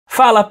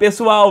Fala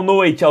pessoal,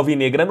 noite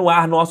Alvinegra no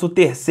ar, nosso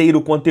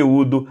terceiro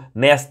conteúdo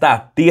nesta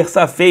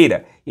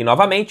terça-feira. E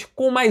novamente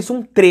com mais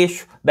um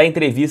trecho da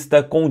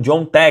entrevista com o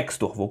John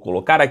Textor. Vou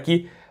colocar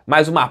aqui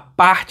mais uma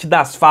parte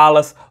das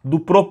falas do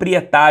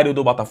proprietário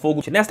do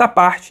Botafogo. Nesta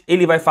parte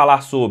ele vai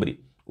falar sobre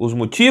os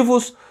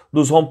motivos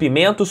dos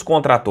rompimentos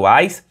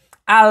contratuais,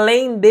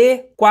 além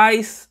de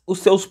quais os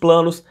seus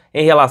planos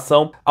em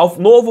relação ao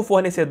novo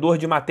fornecedor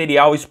de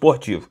material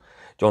esportivo.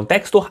 John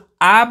Textor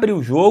abre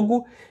o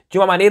jogo de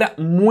uma maneira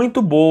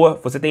muito boa.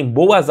 Você tem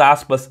boas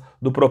aspas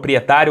do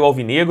proprietário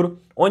alvinegro,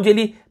 onde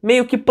ele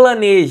meio que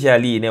planeja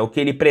ali, né, o que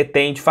ele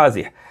pretende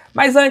fazer.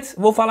 Mas antes,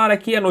 vou falar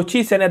aqui a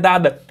notícia, né,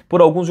 dada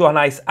por alguns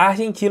jornais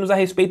argentinos a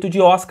respeito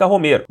de Oscar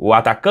Romero. O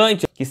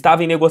atacante, que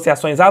estava em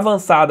negociações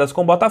avançadas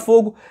com o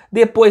Botafogo,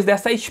 depois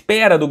dessa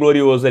espera do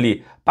Glorioso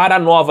ali para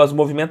novas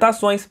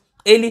movimentações,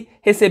 ele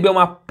recebeu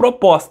uma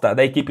proposta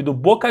da equipe do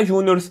Boca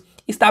Juniors,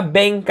 está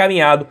bem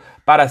encaminhado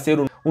para ser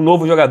o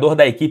novo jogador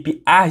da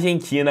equipe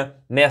argentina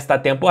nesta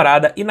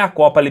temporada e na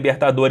Copa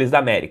Libertadores da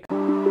América.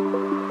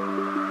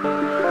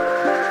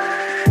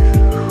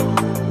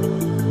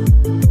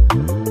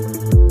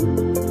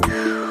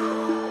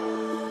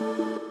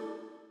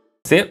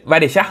 Você vai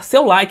deixar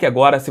seu like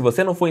agora, se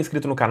você não for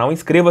inscrito no canal,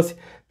 inscreva-se.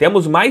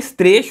 Temos mais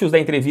trechos da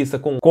entrevista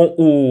com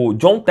o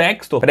John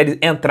Textor para eles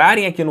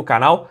entrarem aqui no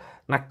canal.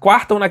 Na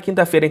quarta ou na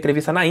quinta-feira a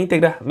entrevista na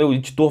íntegra, meu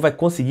editor vai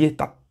conseguir,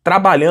 tá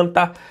trabalhando,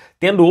 tá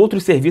tendo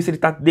outros serviços, ele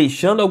tá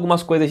deixando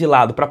algumas coisas de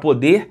lado para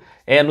poder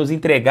nos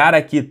entregar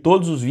aqui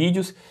todos os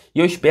vídeos, e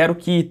eu espero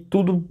que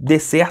tudo dê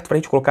certo pra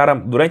gente colocar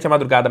durante a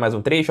madrugada mais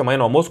um trecho, amanhã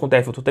no almoço com o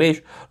TF outro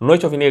trecho,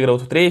 noite alvinegra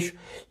outro trecho,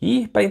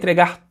 e para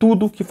entregar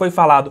tudo que foi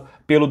falado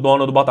pelo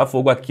dono do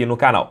Botafogo aqui no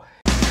canal.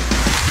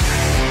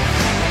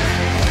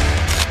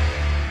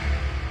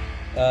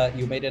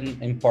 You made an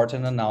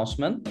important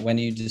announcement when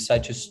you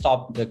decided to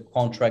stop the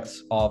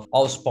contracts of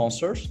all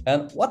sponsors.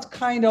 And what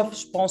kind of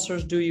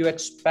sponsors do you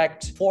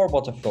expect for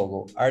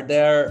Botafogo? Are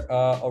there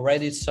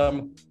already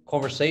some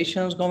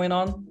conversations going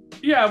on?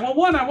 Yeah, well,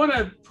 one, I want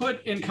to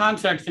put in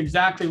context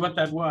exactly what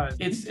that was.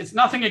 It's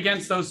nothing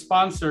against those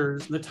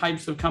sponsors, the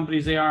types of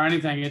companies they are, or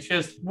anything. It's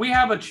just we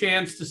have a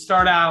chance to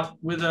start out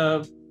with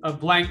a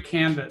blank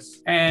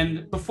canvas.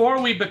 And before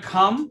we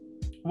become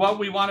what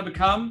we want to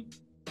become,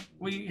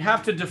 we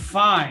have to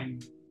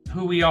define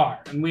who we are,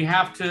 and we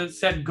have to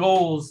set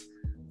goals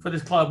for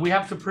this club. We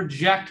have to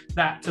project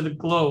that to the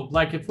globe.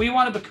 Like if we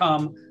want to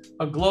become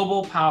a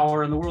global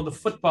power in the world of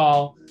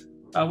football,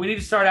 we need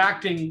to start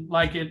acting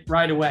like it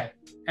right away.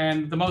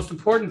 And the most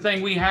important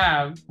thing we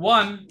have,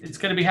 one, it's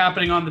going to be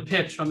happening on the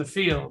pitch, on the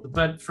field,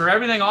 but for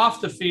everything off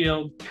the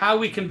field, how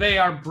we convey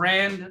our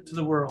brand to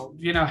the world,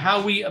 you know,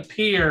 how we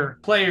appear,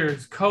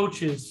 players,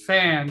 coaches,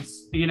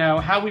 fans, you know,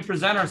 how we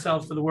present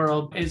ourselves to the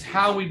world is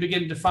how we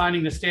begin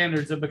defining the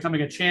standards of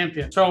becoming a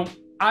champion. So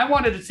I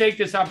wanted to take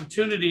this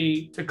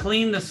opportunity to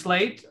clean the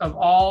slate of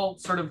all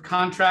sort of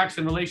contracts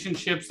and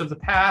relationships of the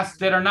past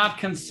that are not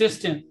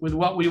consistent with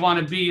what we want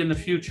to be in the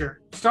future.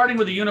 Starting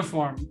with the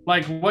uniform,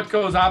 like what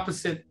goes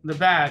opposite the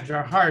badge,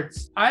 our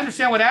hearts. I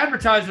understand what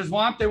advertisers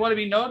want. They want to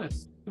be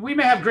noticed. We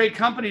may have great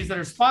companies that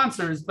are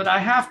sponsors, but I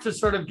have to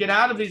sort of get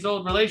out of these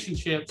old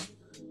relationships.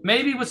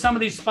 Maybe with some of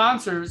these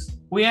sponsors,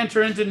 we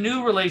enter into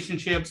new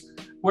relationships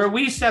where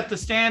we set the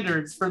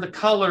standards for the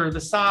color, the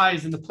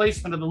size, and the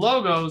placement of the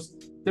logos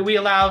that we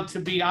allow to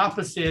be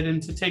opposite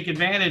and to take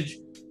advantage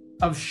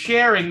of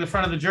sharing the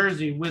front of the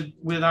jersey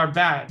with our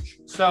badge.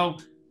 So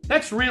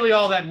that's really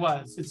all that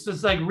was. It's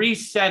just like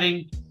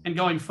resetting and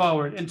going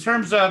forward. In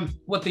terms of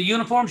what the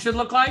uniform should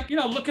look like, you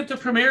know, look at the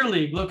Premier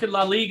League, look at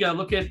La Liga,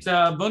 look at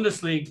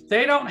Bundesliga.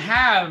 They don't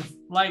have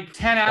like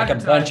 10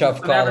 advertisers, like a bunch of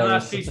every colors.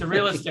 last piece of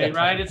real estate,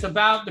 right? It's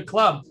about the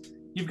club.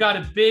 You've got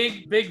a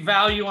big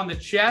value on the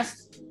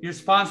chest. Your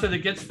sponsor that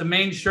gets the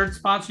main shirt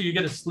sponsor, you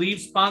get a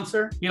sleeve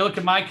sponsor. You look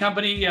at my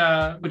company,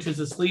 which is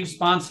a sleeve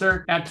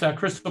sponsor at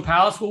Crystal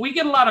Palace. Well, we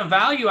get a lot of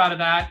value out of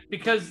that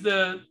because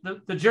the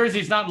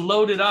jersey is not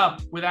loaded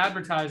up with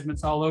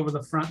advertisements all over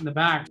the front and the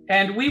back.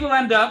 And we will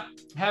end up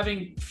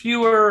having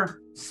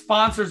fewer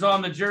sponsors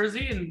on the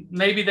jersey, and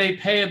maybe they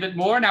pay a bit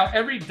more. Now,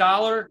 every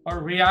dollar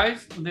or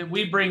reais that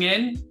we bring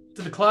in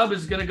to the club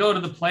is going to go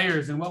to the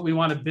players and what we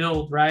want to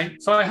build, right?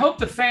 So I hope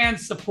the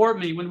fans support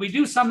me when we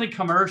do something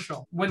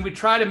commercial, when we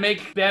try to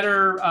make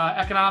better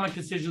economic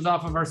decisions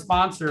off of our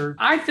sponsor.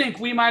 I think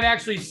we might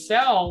actually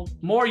sell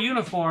more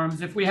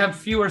uniforms if we have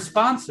fewer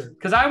sponsors,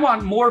 because I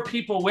want more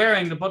people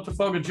wearing the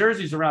Botafogo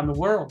jerseys around the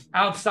world,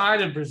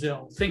 outside of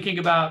Brazil, thinking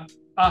about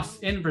us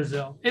in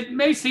Brazil. It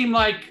may seem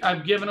like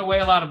I've given away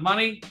a lot of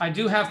money. I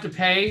do have to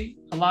pay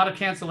a lot of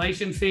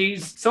cancellation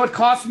fees. So it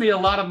cost me a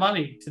lot of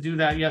money to do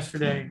that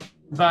yesterday.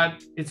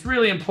 But it's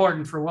really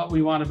important for what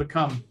we want to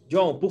become.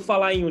 John, por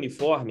falar em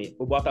uniforme,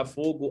 o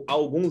Botafogo há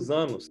alguns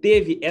anos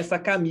teve essa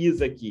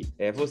camisa aqui.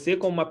 Você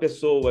como uma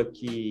pessoa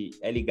que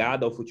é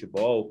ligada ao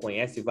futebol,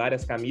 conhece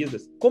várias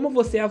camisas, como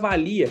você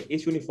avalia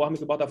esse uniforme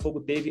que o Botafogo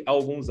teve há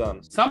alguns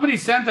anos? Somebody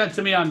sent that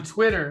to me on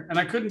Twitter and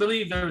I couldn't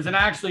believe there was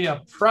actually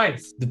a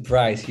price. The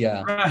price,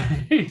 yeah.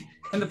 Right.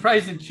 And the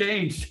price had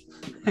changed.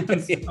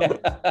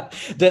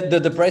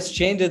 The price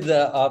changed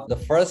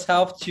the first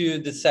half to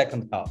the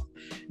second half.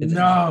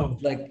 No.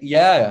 Like,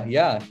 yeah.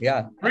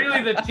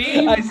 Really, the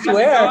team I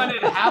swear. go in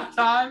at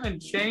halftime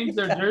and change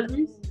their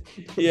jerseys?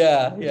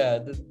 Yeah.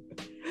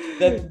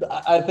 That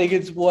I think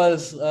it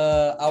was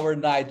our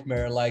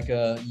nightmare, like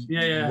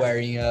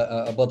wearing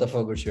a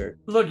Botafogo shirt.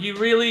 Look, you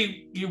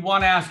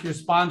want to ask your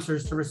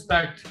sponsors to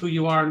respect who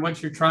you are and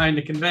what you're trying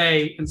to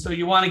convey. And so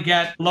you want to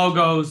get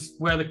logos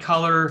where the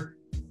color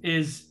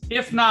is,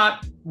 if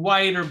not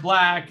white or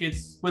black,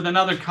 it's with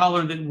another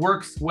color that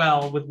works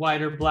well with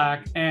white or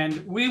black.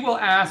 And we will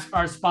ask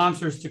our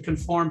sponsors to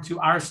conform to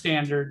our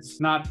standards,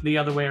 not the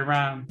other way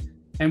around.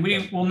 And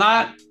we will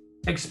not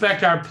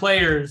expect our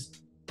players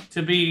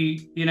to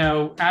be,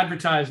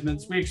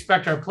 advertisements. We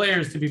expect our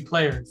players to be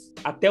players.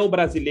 Até o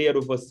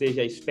brasileiro, você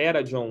já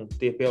espera, John,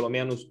 ter pelo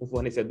menos um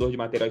fornecedor de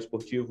material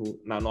esportivo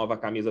na nova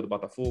camisa do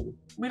Botafogo?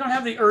 We don't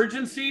have the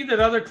urgency that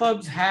other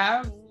clubs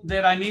have,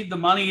 that I need the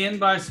money in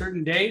by a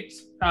certain date.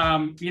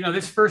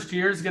 This first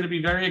year is going to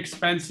be very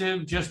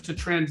expensive just to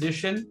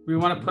transition. We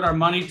want to put our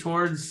money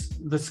towards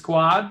the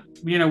squad.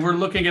 We're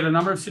looking at a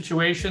number of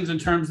situations in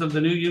terms of the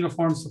new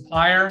uniform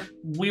supplier.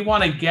 We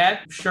want to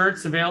get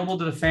shirts available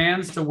to the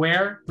fans to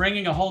wear.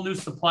 Bringing a whole new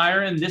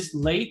supplier in this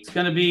late is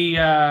going to be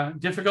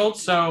difficult.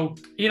 So,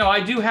 I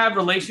do have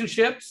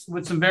relationships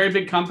with some very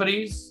big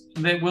companies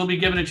that will be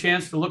given a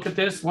chance to look at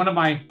this. One of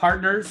my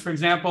partners, for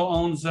example,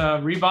 owns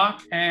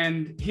Reebok,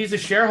 and he's a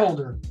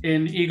shareholder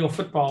in Eagle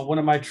Football, one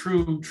of my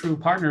true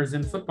partners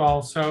in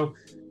football. So,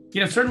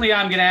 certainly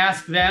I'm going to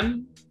ask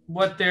them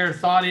what their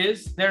thought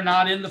is. They're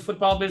not in the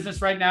football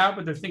business right now,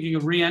 but they're thinking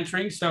of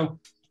re-entering. So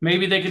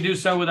maybe they could do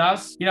so with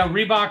us.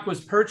 Reebok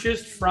was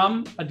purchased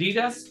from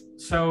Adidas.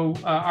 So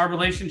our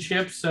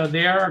relationships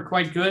there are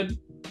quite good.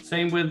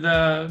 Same with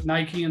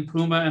Nike and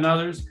Puma and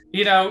others.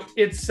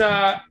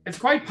 It's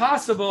quite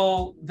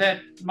possible that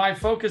my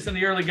focus in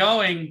the early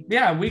going,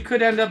 we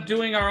could end up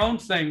doing our own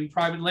thing,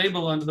 private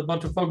label under the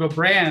Botafogo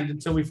brand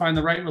until we find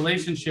the right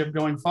relationship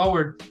going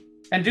forward,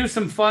 and do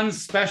some fun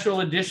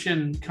special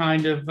edition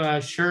kind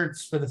of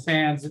shirts for the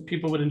fans that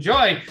people would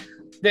enjoy,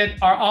 that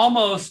are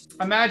almost,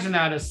 imagine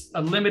that, as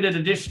a limited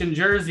edition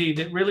jersey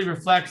that really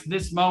reflects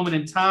this moment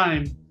in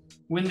time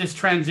when this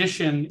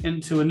transition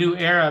into a new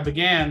era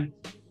began.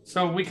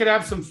 So we could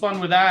have some fun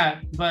with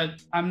that, but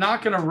I'm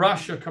not going to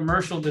rush a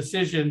commercial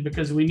decision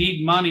because we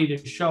need money to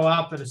show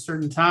up at a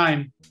certain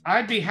time.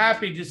 I'd be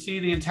happy to see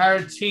the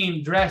entire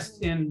team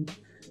dressed in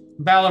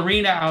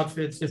ballerina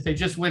outfits if they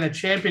just win a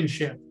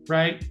championship,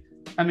 right?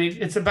 I mean,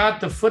 it's about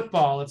the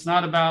football. It's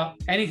not about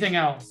anything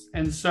else.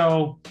 And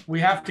so we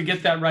have to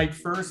get that right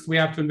first. We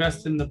have to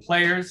invest in the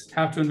players,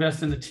 have to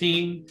invest in the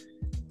team.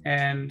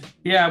 And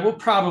we'll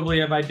probably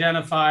have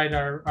identified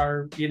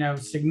our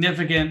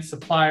significant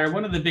supplier,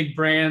 one of the big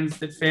brands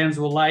that fans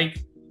will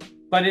like.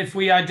 But if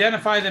we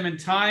identify them in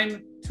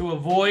time to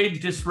avoid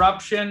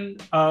disruption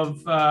of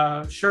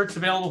shirts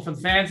available for the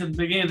fans at the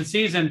beginning of the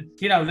season,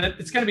 that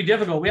it's going to be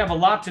difficult. We have a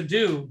lot to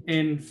do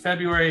in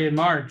February and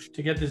March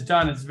to get this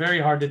done. It's very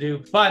hard to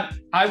do. But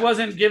I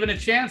wasn't given a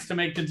chance to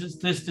make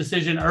this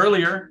decision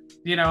earlier.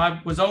 I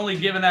was only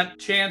given that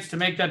chance to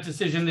make that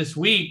decision this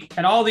week.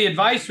 And all the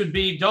advice would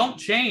be, don't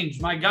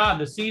change. My God,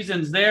 the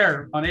season's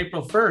there on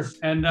April 1st.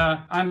 And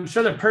I'm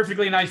sure they're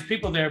perfectly nice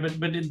people there, but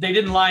they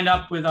didn't line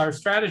up with our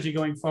strategy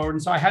going forward.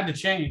 And so I had to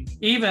change,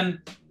 even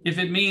if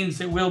it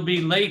means it will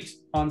be late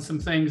on some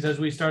things as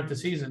we start the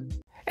season.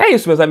 É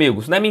isso, meus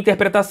amigos. Na minha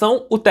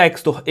interpretação, o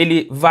Textor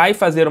ele vai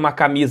fazer uma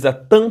camisa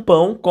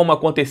tampão, como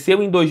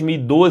aconteceu em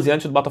 2012,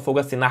 antes do Botafogo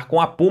assinar com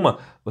a Puma.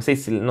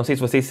 Não sei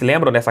se vocês se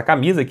lembram dessa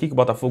camisa aqui que o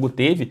Botafogo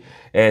teve,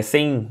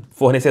 sem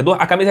fornecedor.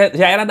 A camisa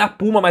já era da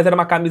Puma, mas era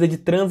uma camisa de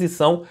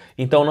transição,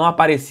 então não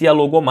aparecia a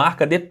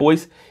logomarca.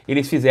 Depois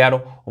eles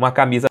fizeram uma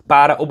camisa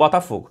para o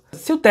Botafogo.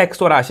 Se o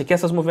Textor acha que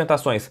essas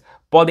movimentações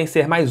podem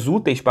ser mais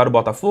úteis para o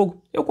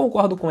Botafogo, eu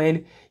concordo com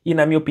ele e,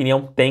 na minha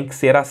opinião, tem que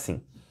ser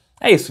assim.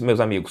 É isso, meus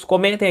amigos.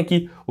 Comentem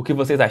aqui o que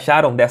vocês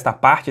acharam desta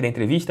parte da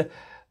entrevista.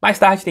 Mais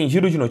tarde tem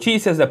giro de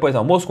notícias, depois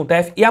almoço com o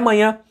TF. E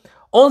amanhã,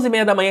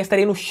 11h30 da manhã,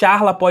 estarei no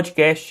Charla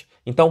Podcast.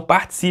 Então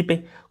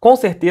participem. Com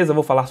certeza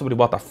vou falar sobre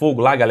Botafogo.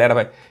 Lá a galera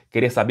vai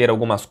querer saber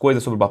algumas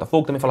coisas sobre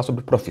Botafogo. Também falar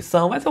sobre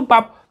profissão. Vai ser um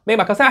papo bem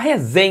bacana. Vai ser uma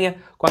resenha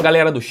com a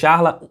galera do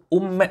Charla. O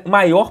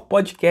maior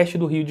podcast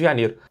do Rio de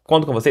Janeiro.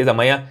 Conto com vocês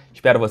amanhã.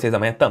 Espero vocês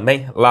amanhã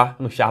também lá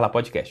no Charla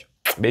Podcast.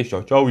 Beijo,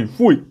 tchau, tchau e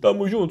fui.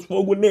 Tamo juntos.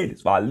 Fogo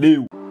neles.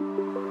 Valeu!